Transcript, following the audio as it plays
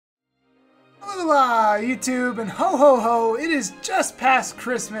Hola YouTube and ho ho ho, it is just past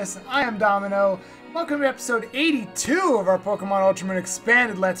Christmas and I am Domino. Welcome to episode 82 of our Pokemon Ultra Moon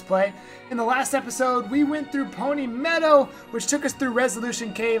Expanded Let's Play. In the last episode we went through Pony Meadow, which took us through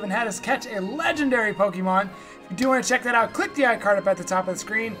Resolution Cave and had us catch a legendary Pokemon. If you do want to check that out, click the icon up at the top of the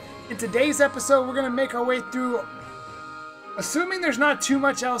screen. In today's episode we're going to make our way through, assuming there's not too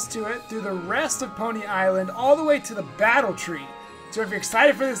much else to it, through the rest of Pony Island all the way to the Battle Tree. So if you're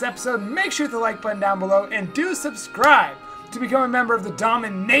excited for this episode, make sure to hit the like button down below and do subscribe to become a member of the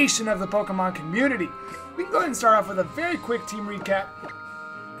Domin0 of the Pokemon community. We can go ahead and start off with a very quick team recap.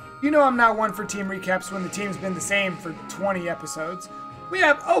 You know I'm not one for team recaps when the team's been the same for 20 episodes. We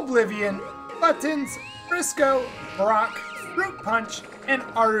have Oblivion, Buttons, Frisco, Brock, Fruit Punch, and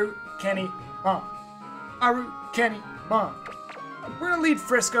Aru, Kenny, Mom. Aru, Kenny, Mom. We're going to lead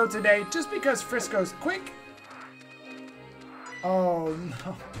Frisco today just because Frisco's quick. Oh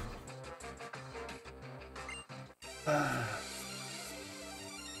no. I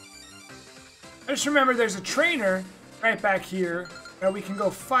just remember there's a trainer right back here that we can go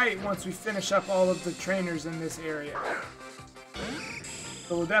fight once we finish up all of the trainers in this area.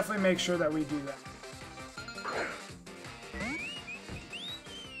 So we'll definitely make sure that we do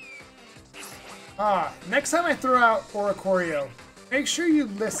that. Next time I throw out Oricorio, make sure you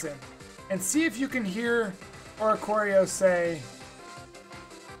listen and see if you can hear Oricorio say,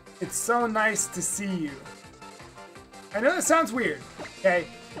 "It's so nice to see you." I know that sounds weird, okay?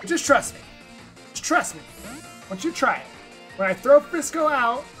 But just trust me. Just trust me. Once you try it. When I throw Frisco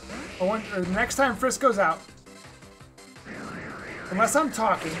out, or the next time Frisco's out, unless I'm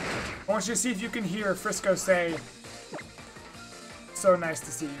talking, I want you to see if you can hear Frisco say, "So nice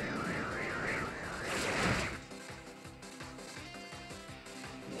to see you."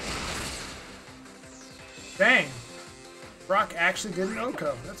 Dang. Brock actually did an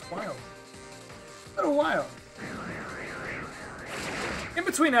Oko. That's wild. A little wild. In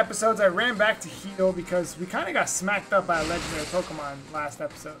between episodes, I ran back to heal because we kind of got smacked up by a legendary Pokemon last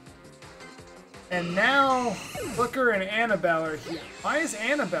episode. And now, Booker and Annabelle are here. Why is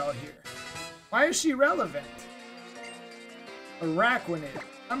Annabelle here? Why is she relevant? Araquanid.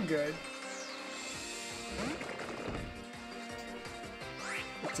 I'm good.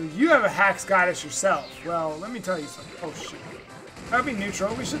 So you have a Hax Goddess yourself. Well, let me tell you something. Oh shoot. That'll be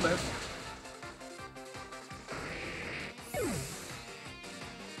neutral. We should live.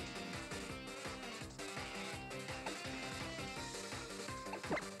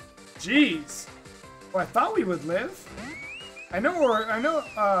 Jeez. Well, I thought we would live. I know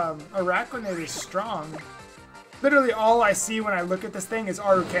Araquanid is strong. Literally all I see when I look at this thing is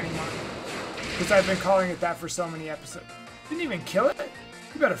Arukenimon. Because I've been calling it that for so many episodes. Didn't even kill it?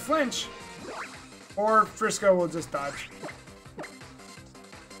 You better flinch, or Frisco will just dodge.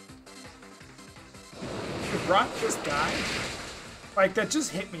 Did Brock just die? Like, that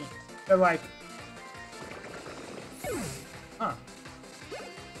just hit me. They're like, huh.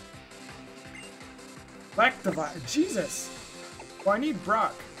 Electivire. Jesus. Well, I need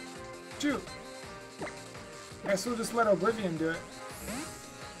Brock. Shoot. Guess we'll just let Oblivion do it.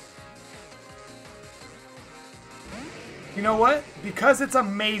 You know what? Because it's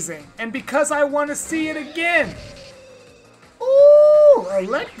amazing, and because I want to see it again. Ooh,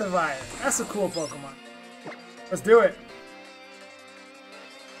 Electivire. That's a cool Pokemon. Let's do it.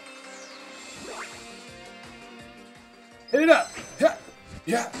 Hit it up.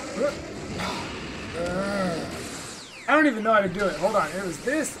 Yeah. I don't even know how to do it. Hold on. It was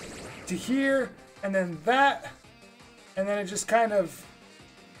this to here, and then that, and then it just kind of.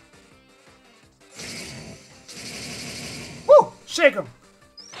 Shake him.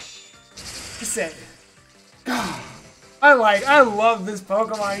 He said, God, I love this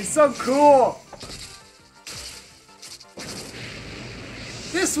Pokemon. He's so cool.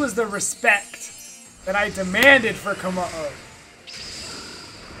 This was the respect that I demanded for kommo-o.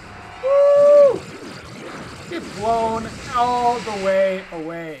 Woo! Get blown all the way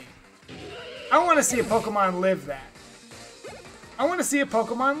away. I want to see a Pokemon live that. I want to see a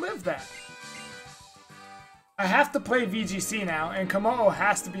Pokemon live that. I have to play VGC now, and kommo-o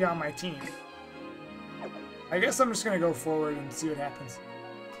has to be on my team. I guess I'm just going to go forward and see what happens.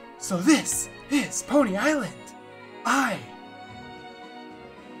 So this is Pony Island. I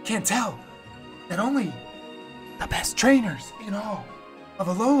can't tell that only the best trainers in all of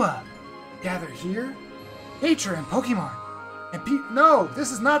Alola gather here. Nature and Pokemon. And no,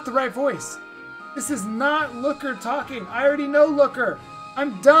 this is not the right voice. This is not Looker talking. I already know Looker.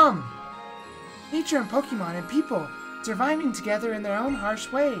 I'm dumb. Nature and Pokemon and people surviving together in their own harsh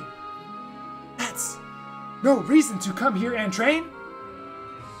way. That's no reason to come here and train.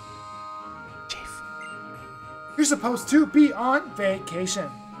 Jeez. You're supposed to be on vacation.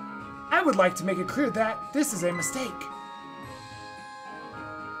 I would like to make it clear that this is a mistake.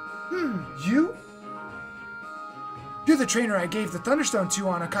 You? You're the trainer I gave the Thunderstone to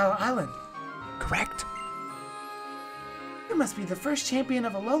on Akala Island. Correct. You must be the first champion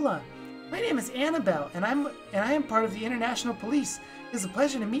of Alola. My name is Annabelle, and I am part of the International Police. It is a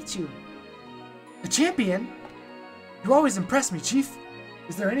pleasure to meet you. The champion? You always impress me, Chief.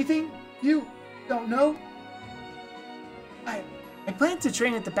 Is there anything you don't know? I plan to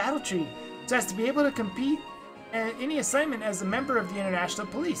train at the Battle Tree so as to be able to compete at any assignment as a member of the International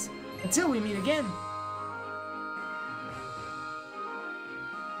Police until we meet again.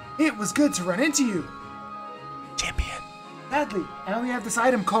 It was good to run into you. Champion. Sadly, I only have this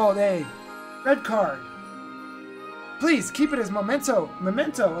item called a red card. Please keep it as memento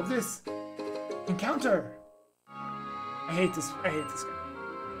of this encounter. I hate this guy.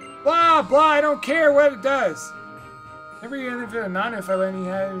 Blah blah, I don't care what it does. Every other non if I let any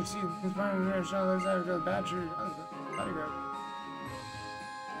have received this part of the show, let's have a battery.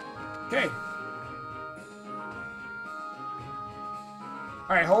 Okay.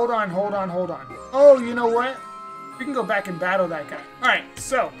 Alright, hold on. Oh, you know what? We can go back and battle that guy. Alright,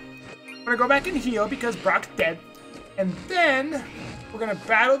 so I'm gonna go back and heal because Brock's dead. And then we're gonna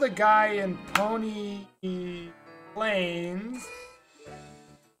battle the guy in Pony Plains.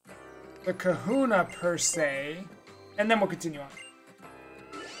 The Kahuna per se. And then we'll continue on.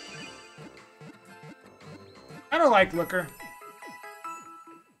 I don't like Looker.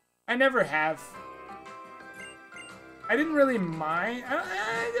 I never have. I didn't really mind.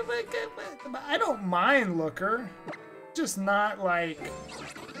 I don't mind Looker. Just not like.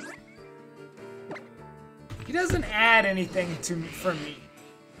 He doesn't add anything for me.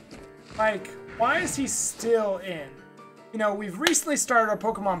 Like, why is he still in? You know, we've recently started our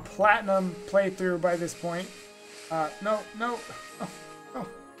Pokemon Platinum playthrough by this point. No. Oh,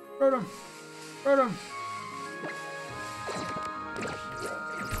 Rotom.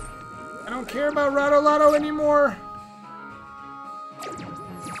 I don't care about Lotto anymore.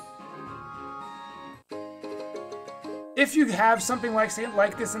 If you have something like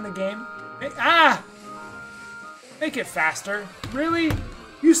this in the game, make it faster. Really?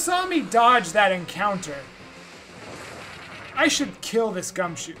 You saw me dodge that encounter. I should kill this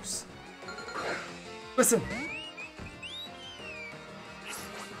Gumshoos. Listen.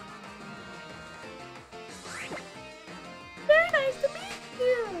 Very nice to meet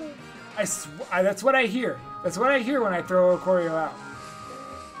you. That's what I hear. That's what I hear when I throw Ikorio out.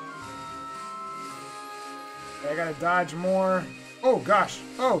 I gotta dodge more. Oh gosh.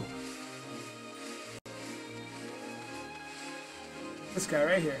 Oh. This guy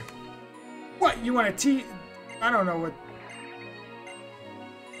right here. What? You want to I don't know what.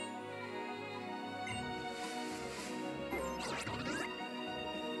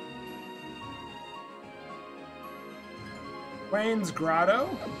 Plains Grotto?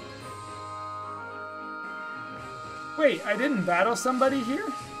 Wait, I didn't battle somebody here?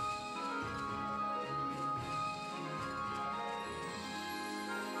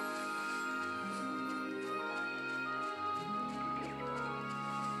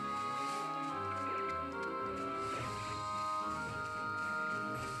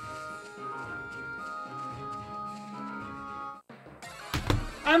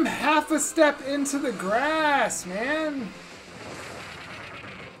 I'm half a step into the grass, man.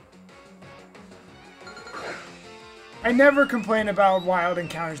 I never complain about wild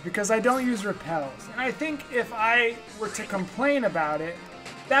encounters because I don't use repels. And I think if I were to complain about it,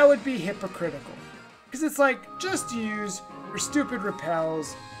 that would be hypocritical. Because it's like, just use your stupid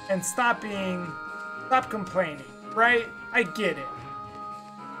repels and stop complaining, right? I get it.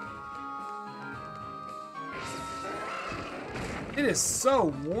 It is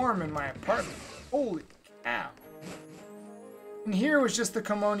so warm in my apartment. Holy cow. And here was just the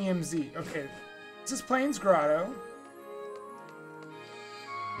Commonium Z. Okay, this is Plains Grotto.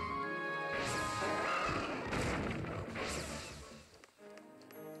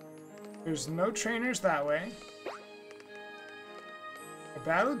 There's no trainers that way. I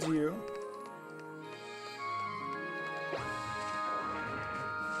battled you.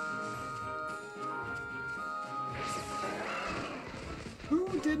 Who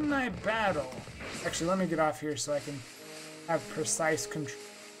didn't I battle? Actually, let me get off here so I can have precise control.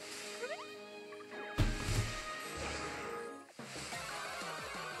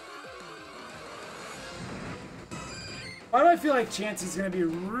 Why do I feel like Chance is going to be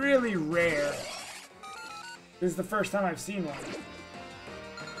really rare? This is the first time I've seen one.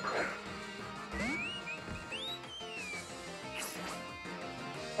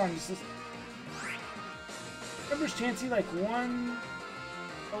 Come on, just... Numbers Chansey like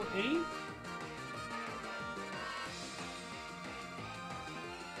 108?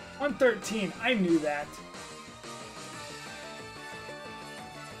 113. I knew that.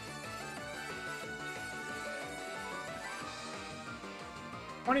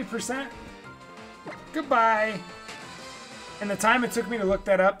 %. Goodbye. And the time it took me to look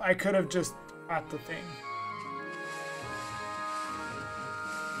that up, I could have just got the thing.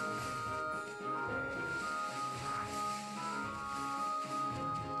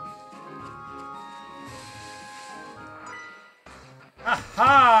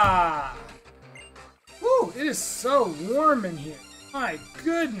 Aha! Woo! It is so warm in here. My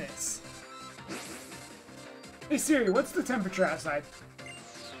goodness. Hey Siri, what's the temperature outside?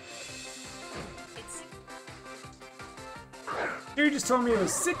 Siri just told me it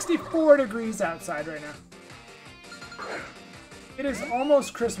was 64 degrees outside right now. It is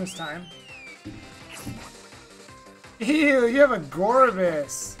almost Christmas time. Ew, you have a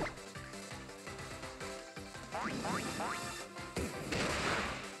Gorbis.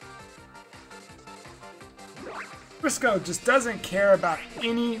 Briscoe just doesn't care about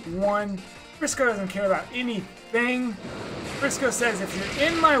anyone. Briscoe doesn't care about anything. Briscoe says, if you're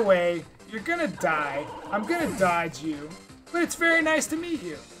in my way, you're gonna die. I'm gonna dodge you. But it's very nice to meet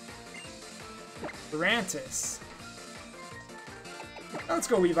you. Lurantis. Let's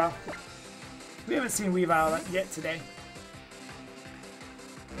go Weavile. We haven't seen Weavile yet today.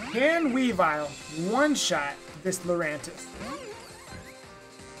 Can Weavile one-shot this Lurantis?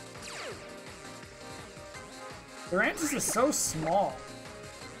 Lurantis is so small.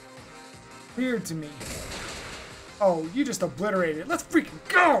 Weird to me. Oh, you just obliterated it. Let's freaking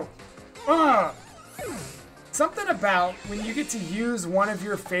go! Ugh! Something about when you get to use one of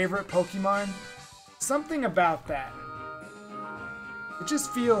your favorite Pokemon, something about that. It just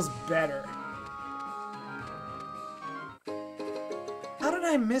feels better. How did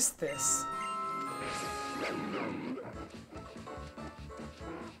I miss this?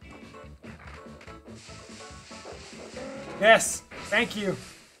 Yes, thank you.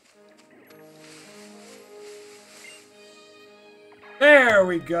 There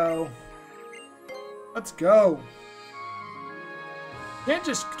we go. Let's go. You can't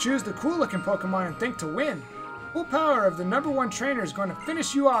just choose the cool looking Pokemon and think to win. Full power of the #1 trainer is going to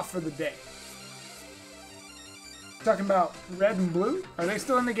finish you off for the day. Talking about Red and Blue? Are they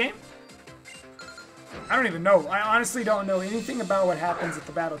still in the game? I don't even know. I honestly don't know anything about what happens at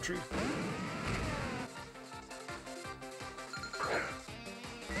the battle tree.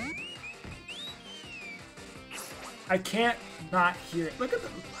 I can't not hear it. Look at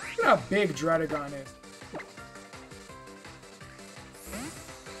how big Druddigon is.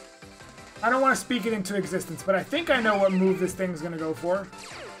 I don't want to speak it into existence, but I think I know what move this thing's going to go for.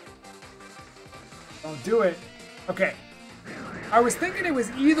 Don't do it. Okay. I was thinking it was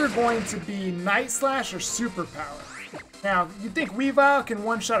either going to be Night Slash or Superpower. Now, you think Weavile can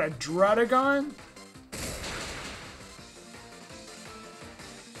one-shot a Druddigon?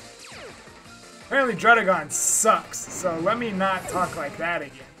 Apparently Druddigon sucks, so let me not talk like that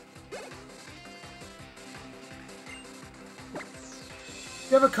again.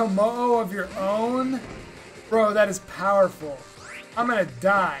 You have a kommo-o of your own? Bro, that is powerful. I'm gonna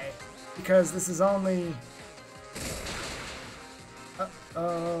die because this is only...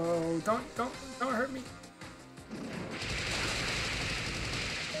 Uh-oh, don't hurt me.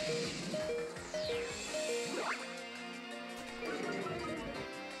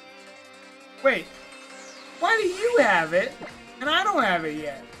 Wait, why do you have it and I don't have it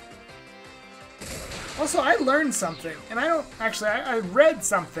yet? Also, I learned something, and I read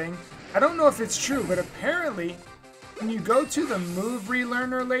something. I don't know if it's true, but apparently, when you go to the move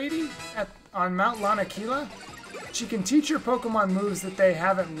relearner lady on Mount Lanakila, she can teach your Pokemon moves that they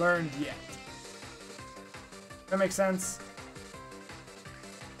haven't learned yet. That makes sense?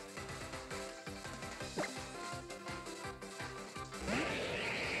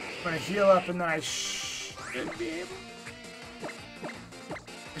 I'm gonna heal up, and then I should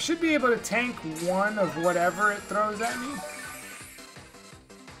be able to tank one of whatever it throws at me.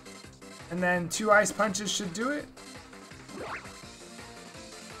 And then 2 Ice Punches should do it.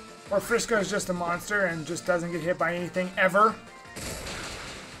 Or Frisco's just a monster and just doesn't get hit by anything ever.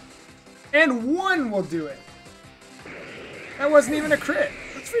 And 1 will do it. That wasn't even a crit.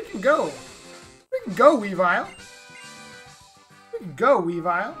 Let's freaking go. Freaking go, Weavile. Freaking go,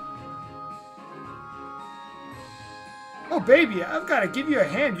 Weavile. Oh baby, I've got to give you a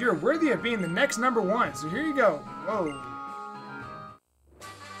hand. You're worthy of being the next #1. So here you go. Whoa.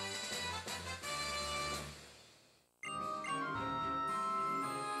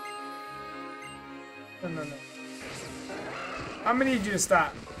 No. I'm gonna need you to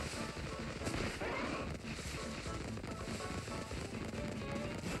stop.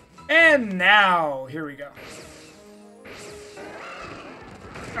 And now, here we go.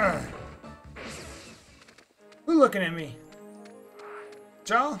 Who's looking at me?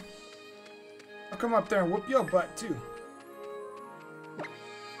 Y'all? I'll come up there and whoop your butt too.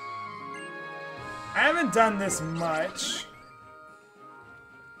 I haven't done this much.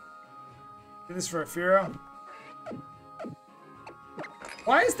 Do this for a Firo.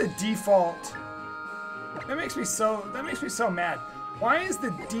 Why is the default? That makes me so mad. Why is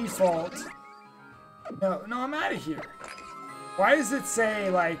the default? No, I'm out of here. Why does it say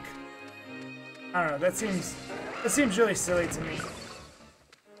like? I don't know. That seems really silly to me.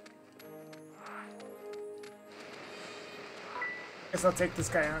 Guess I'll take this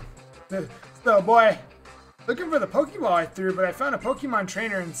guy on. So boy, looking for the Pokeball I threw, but I found a Pokemon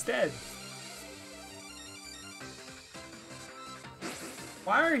trainer instead.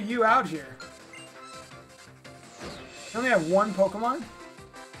 Why are you out here? You only have one Pokemon?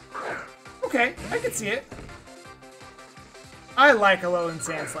 Okay, I can see it. I like Alolan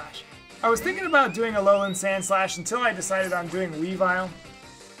Sandslash. I was thinking about doing Alolan Sandslash until I decided on doing Weavile.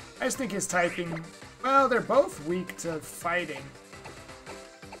 I just think his typing, well, they're both weak to fighting.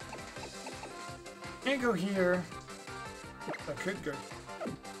 Can't go here. I could go.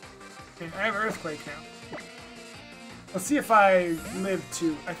 I mean, I have Earthquake now. Let's see if I live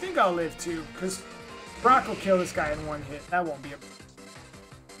 2. I think I'll live 2, because Brock will kill this guy in one hit. That won't be a...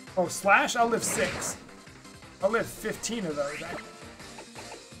 Oh, Slash? I'll live 6. I'll live 15 of those, actually.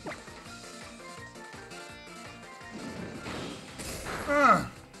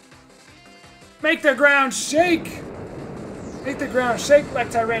 Make the ground shake! Make the ground shake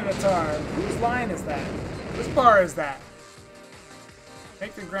like Tyranitar. Whose line is that? Whose bar is that?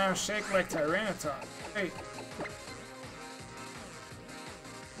 Make the ground shake like Tyranitar. Hey.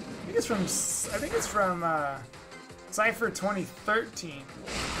 I think it's from Cypher 2013.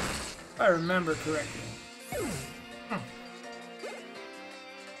 If I remember correctly.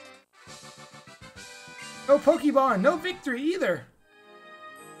 No Pokeball and no victory either.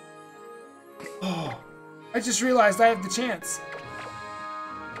 Oh, I just realized I have the chance.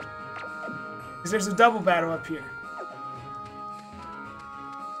 Because there's a double battle up here.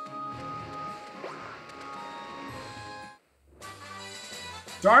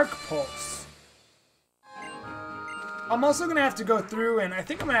 Dark Pulse. I'm also going to have to go through and I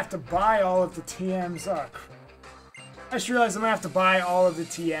think I'm going to have to buy all of the TMs. Oh, I just realized I'm going to have to buy all of the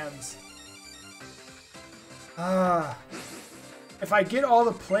TMs. If I get all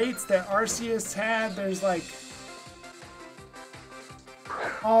the plates that Arceus had, there's like...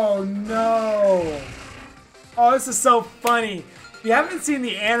 Oh no! Oh, this is so funny. If you haven't seen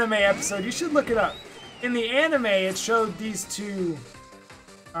the anime episode, you should look it up. In the anime, it showed these two...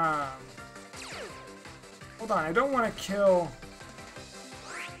 Hold on, I don't want to kill...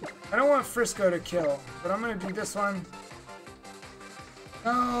 I don't want Frisco to kill, but I'm going to do this one.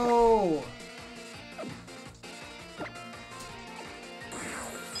 No!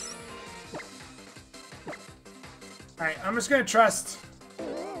 Alright, I'm just gonna trust.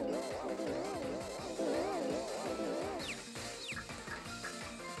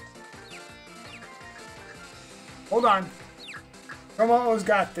 Hold on. Kommo-o's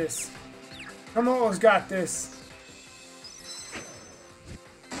got this. Kommo-o's got this.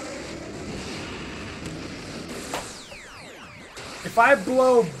 If I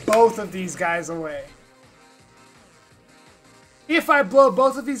blow both of these guys away. If I blow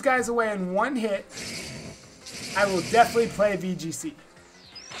both of these guys away in one hit, I will definitely play VGC.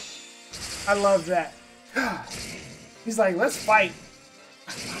 I love that. He's like, let's fight.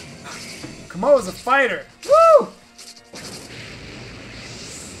 Kommo-o's a fighter. Woo!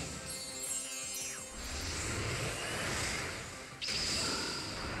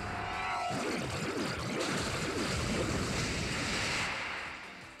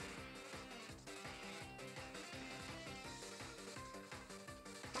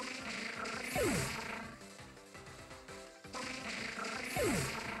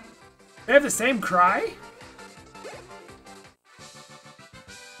 They have the same cry?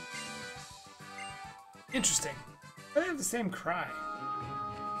 Interesting. They have the same cry.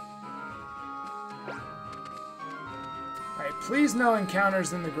 Alright, please no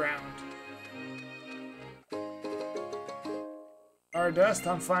encounters in the ground. Stardust,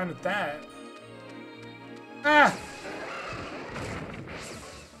 I'm fine with that. Ah!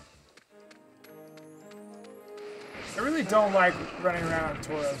 I really don't like running around on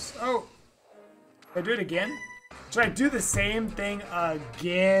Tauros. Oh! Should I do it again? Should I do the same thing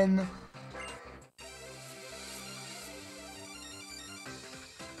again?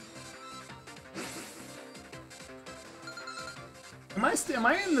 Am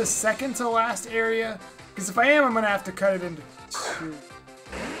I in the second to last area? Because if I am, I'm gonna have to cut it into 2.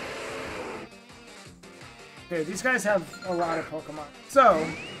 Okay, these guys have a lot of Pokemon. So,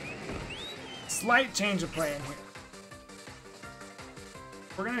 slight change of plan here.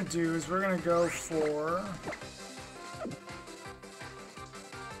 What we're gonna do is we're gonna go for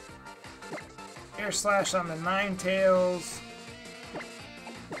Air Slash on the Ninetales.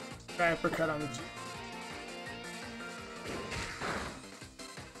 Uppercut on the G.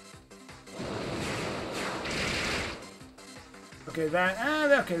 Okay,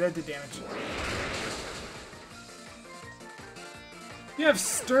 that did damage. You have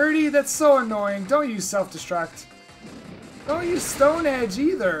Sturdy? That's so annoying. Don't use Self-Destruct. Don't use Stone Edge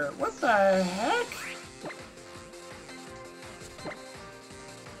either. What the heck?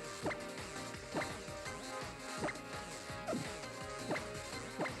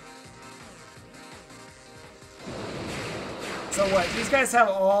 So what? These guys have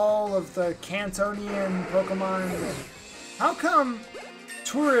all of the Cantonian Pokemon. How come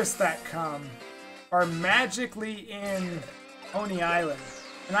tourists that come are magically in Pony Island?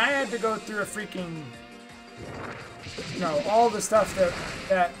 And I had to go through a freaking, you know, all the stuff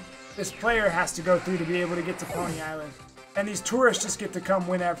that this player has to go through to be able to get to Pony Island. And these tourists just get to come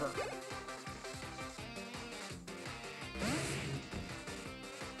whenever.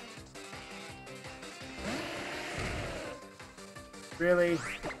 Really?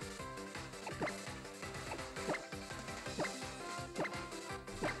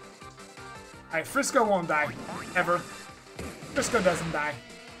 Alright, Frisco won't die. Ever. Frisco doesn't die.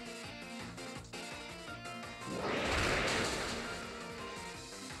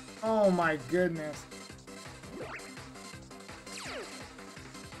 Oh my goodness.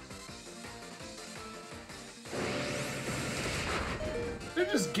 They're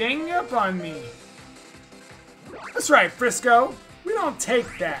just ganging up on me. That's right, Frisco. We don't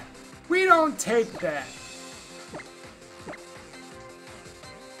take that. We don't take that.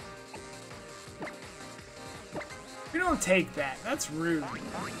 We don't take that. That's rude.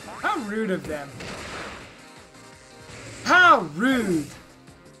 How rude of them. How rude.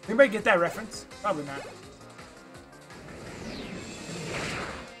 Anybody get that reference? Probably not.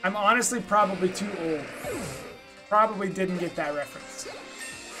 I'm honestly probably too old. Probably didn't get that reference.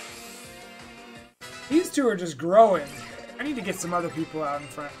 These two are just growing. I need to get some other people out in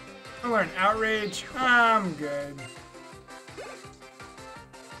front. I'm gonna learn Outrage. I'm good.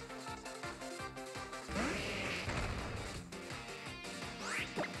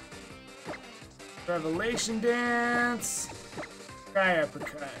 Revelation Dance. Sky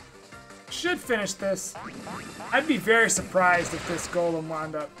Uppercut. Should finish this. I'd be very surprised if this Golem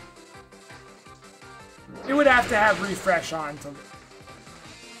wound up. It would have to have refresh on to.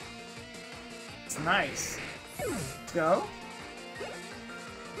 It's nice. Let's go.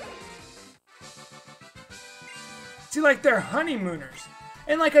 See, like, they're honeymooners.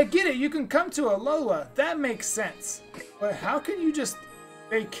 And, like, I get it. You can come to Alola. That makes sense. But how can you just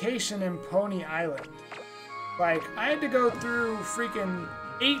vacation in Pony Island? Like, I had to go through freaking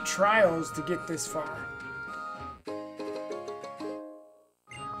 8 trials to get this far.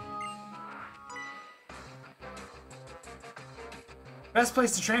 Best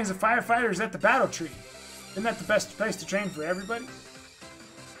place to train as a firefighter is at the battle tree. Isn't that the best place to train for everybody?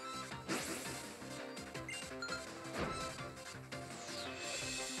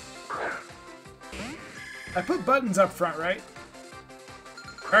 I put buttons up front, right?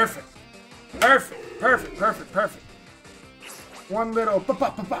 Perfect. Perfect. Perfect. Perfect. Perfect. One little pop,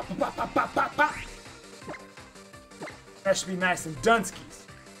 pop, pop, pop, pop, pop, pop, pop, pop. That should be nice and Dunskies.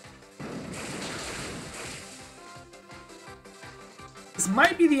 This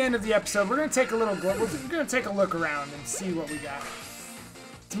might be the end of the episode. We're gonna take a little we're gonna take a look around and see what we got.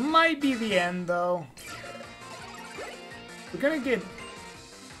 This might be the end, though. We're gonna get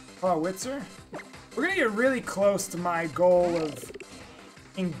Witzer. We're gonna get really close to my goal of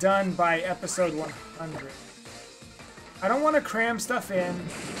being done by episode 100. I don't want to cram stuff in,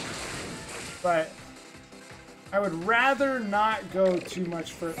 but I would rather not go too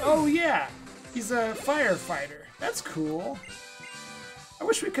much further. Oh yeah, he's a firefighter. That's cool. I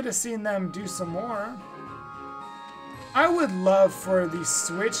wish we could have seen them do some more. I would love for these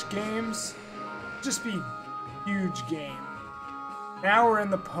Switch games to just be huge game. Now we're in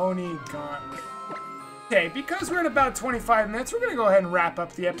the Pony Gauntlet. Okay, because we're at about 25 minutes, we're going to go ahead and wrap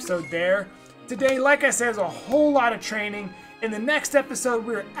up the episode there. Today, like I said, is a whole lot of training. In the next episode,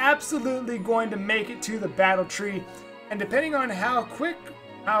 we're absolutely going to make it to the battle tree. And depending on how quick,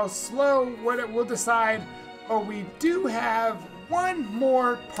 how slow, what it will decide, but we do have one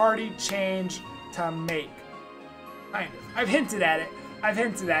more party change to make. Kind of. I've hinted at it.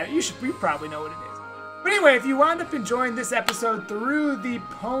 You probably know what it is. But anyway, if you wound up enjoying this episode through the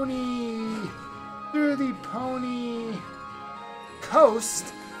Pony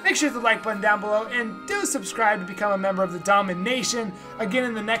Coast, make sure to hit the like button down below and do subscribe to become a member of the Domin0. Again,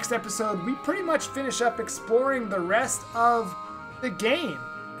 in the next episode, we pretty much finish up exploring the rest of the game.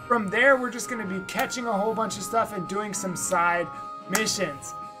 From there, we're just going to be catching a whole bunch of stuff and doing some side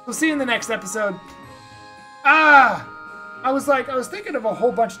missions. We'll see you in the next episode. I was thinking of a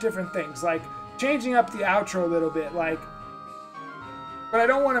whole bunch of different things, like changing up the outro a little bit, but I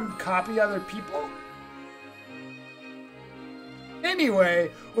don't want to copy other people.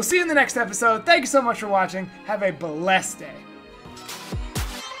 Anyway, we'll see you in the next episode. Thank you so much for watching. Have a blessed day.